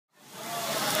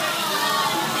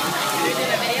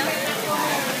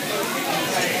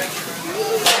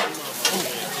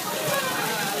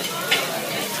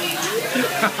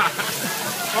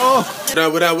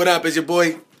What up? It's your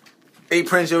boy, A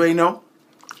Prince, you already know.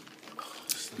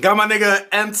 Got my nigga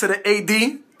M to the AD,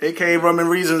 aka Roman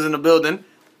Reasons in the building.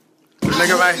 This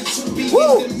nigga right.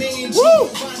 Woo! Woo!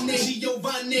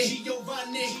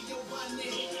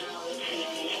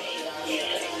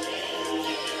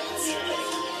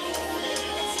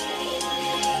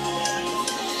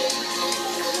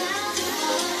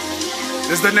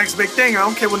 This is the next big thing. I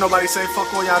don't care what nobody say.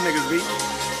 Fuck all y'all niggas, B.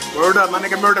 Word up, my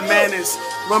nigga Murder Man is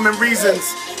Roman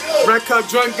Reasons, Red Cup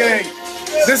Drunk Gang.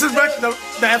 This is the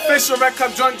official Red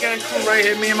Cup Drunk Gang crew right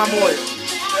here, me and my boy.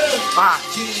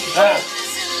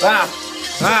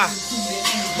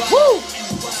 Woo!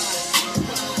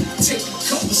 Take a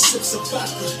couple sips of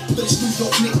vodka, but you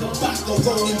don't make a vodka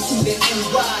rolling through the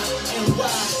NY.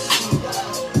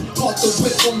 Caught the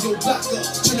whip on your blocker,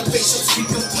 turn the bass up,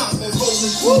 speaker pop,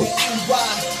 rolling through the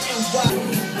NY.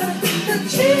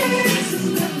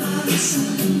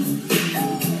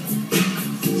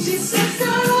 She says I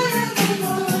am the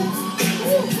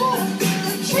one.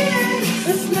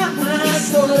 It's not my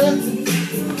soul.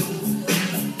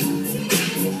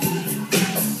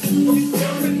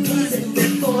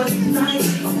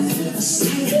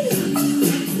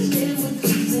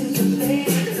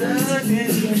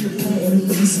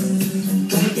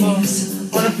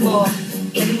 On the floor,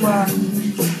 anywhere.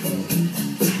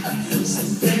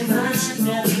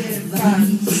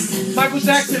 Michael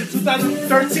Jackson,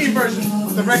 2013 version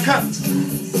of the Red Cup.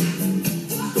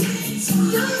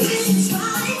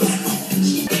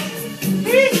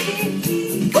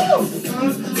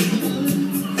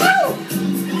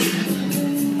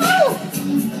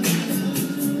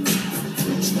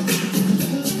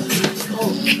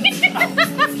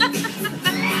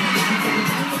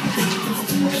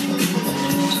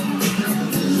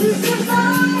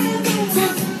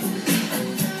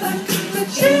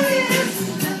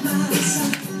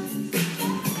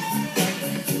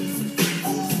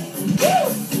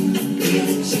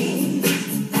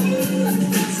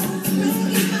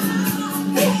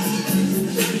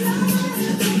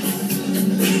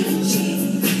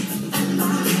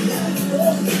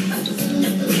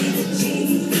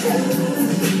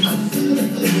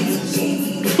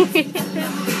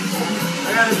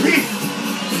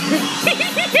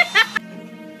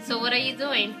 So what are you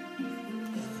doing?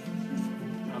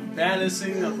 I'm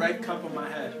balancing a red cup on my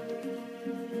head.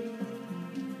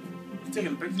 You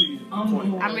taking a picture?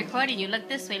 I'm recording you. Look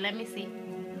this way. Let me see.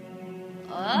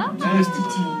 Oh.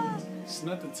 It's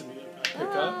nothing to me. I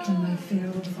pick up.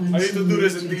 I used to do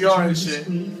this in DR and shit.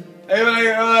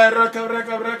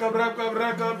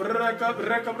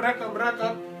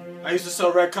 I used to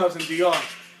sell red cups in DR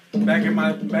back in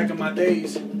my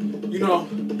days. You know,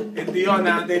 in DR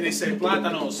nowadays they say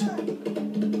plátanos.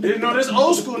 You know, this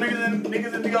old school niggas in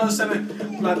DR selling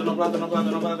plátano.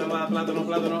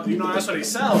 You know, that's what they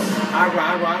sell.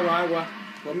 Agua.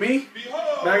 But me,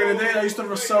 back in the day, I used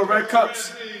to sell red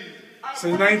cups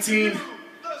since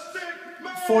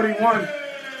 1941.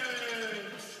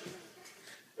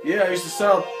 Yeah, I used to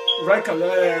sell red cup.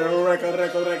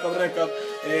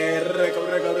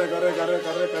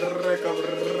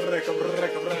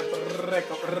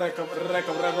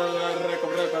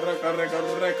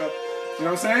 You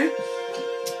know what I'm saying?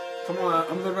 Come on,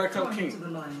 I'm the Red Cup King.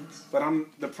 But I'm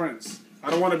the prince. I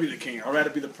don't want to be the king. I'd rather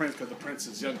be the prince because the prince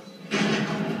is younger.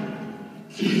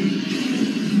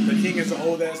 The king is an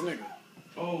old ass nigga.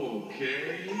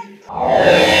 Okay.